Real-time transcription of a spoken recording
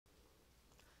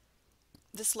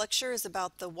This lecture is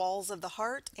about the walls of the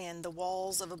heart and the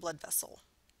walls of a blood vessel.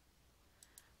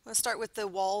 I'm going to start with the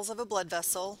walls of a blood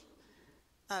vessel.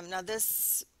 Now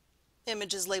this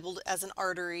image is labeled as an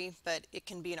artery, but it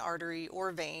can be an artery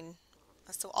or vein.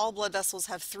 So all blood vessels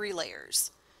have three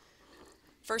layers.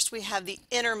 First we have the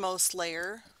innermost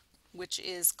layer, which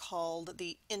is called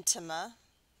the intima.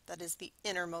 That is the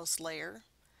innermost layer.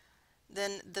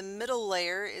 Then the middle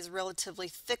layer is a relatively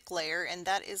thick layer, and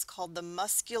that is called the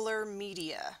muscular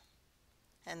media.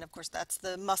 And of course that's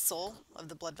the muscle of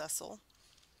the blood vessel.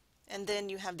 And then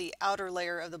you have the outer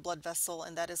layer of the blood vessel,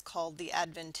 and that is called the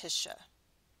adventitia.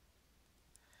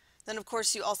 Then of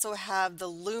course you also have the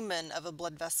lumen of a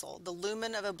blood vessel. The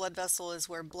lumen of a blood vessel is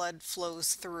where blood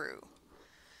flows through.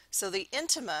 So the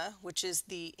intima, which is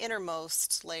the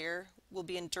innermost layer, will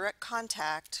be in direct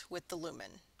contact with the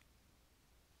lumen.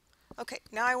 Okay,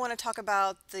 now I want to talk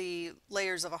about the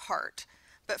layers of a heart.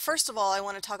 But first of all, I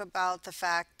want to talk about the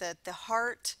fact that the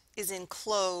heart is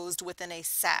enclosed within a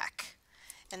sac,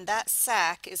 and that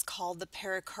sac is called the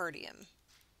pericardium.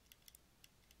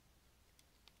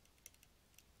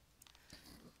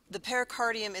 The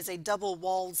pericardium is a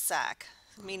double-walled sac,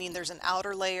 meaning there's an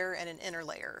outer layer and an inner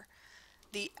layer.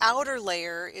 The outer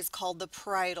layer is called the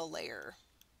parietal layer.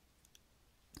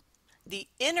 The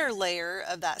inner layer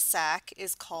of that sac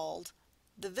is called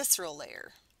the visceral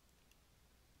layer.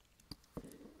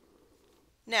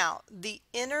 Now, the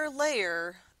inner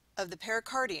layer of the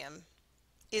pericardium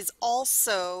is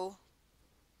also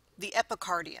the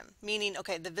epicardium, meaning,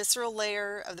 okay, the visceral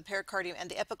layer of the pericardium and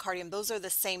the epicardium, those are the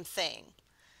same thing.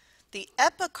 The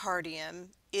epicardium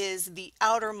is the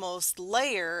outermost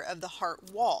layer of the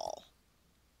heart wall.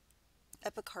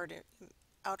 Epicardium,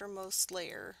 outermost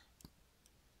layer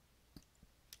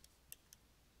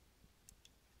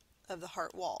of the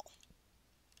heart wall.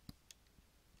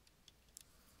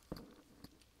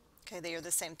 Okay, they are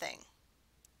the same thing.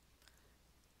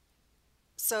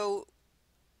 So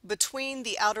between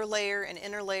the outer layer and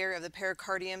inner layer of the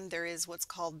pericardium, there is what's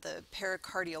called the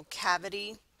pericardial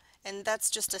cavity, and that's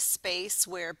just a space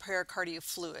where pericardial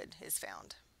fluid is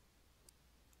found.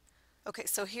 Okay,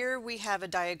 so here we have a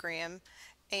diagram,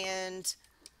 and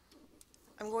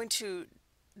I'm going to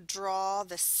draw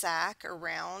the sac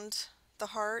around the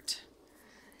heart.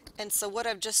 And so what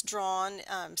I've just drawn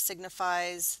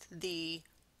signifies the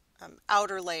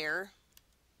outer layer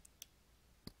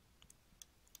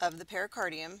of the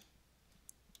pericardium,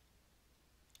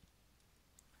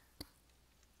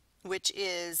 which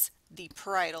is the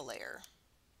parietal layer.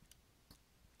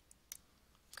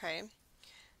 Okay,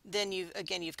 then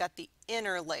you've got the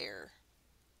inner layer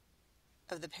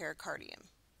of the pericardium,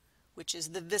 which is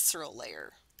the visceral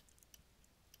layer.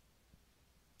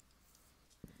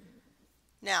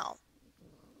 Now,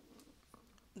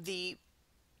 the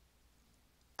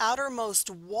outermost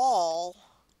wall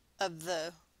of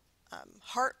the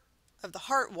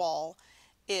heart wall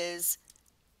is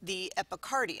the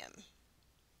epicardium,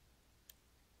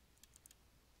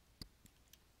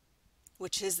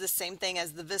 which is the same thing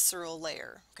as the visceral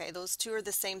layer. Okay, those two are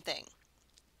the same thing.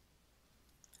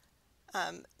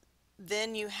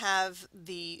 Then you have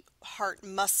the heart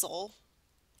muscle,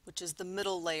 which is the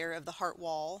middle layer of the heart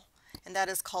wall, and that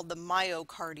is called the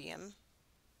myocardium.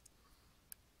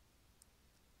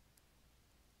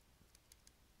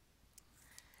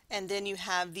 And then you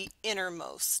have the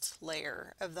innermost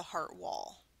layer of the heart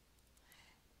wall.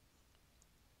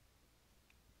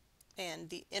 And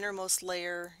the innermost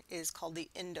layer is called the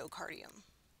endocardium.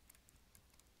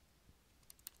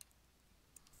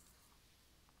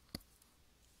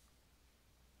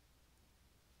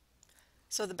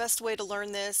 So the best way to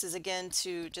learn this is, again,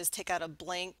 to just take out a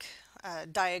blank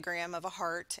diagram of a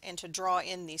heart and to draw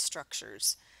in these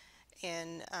structures,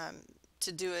 and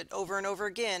to do it over and over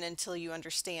again until you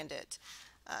understand it.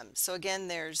 So again,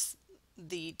 there's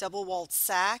the double-walled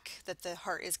sac that the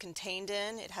heart is contained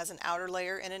in. It has an outer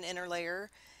layer and an inner layer,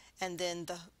 and then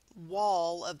the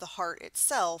wall of the heart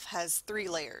itself has three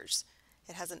layers.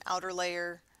 It has an outer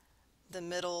layer, the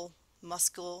middle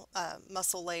muscle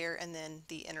layer, and then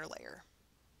the inner layer.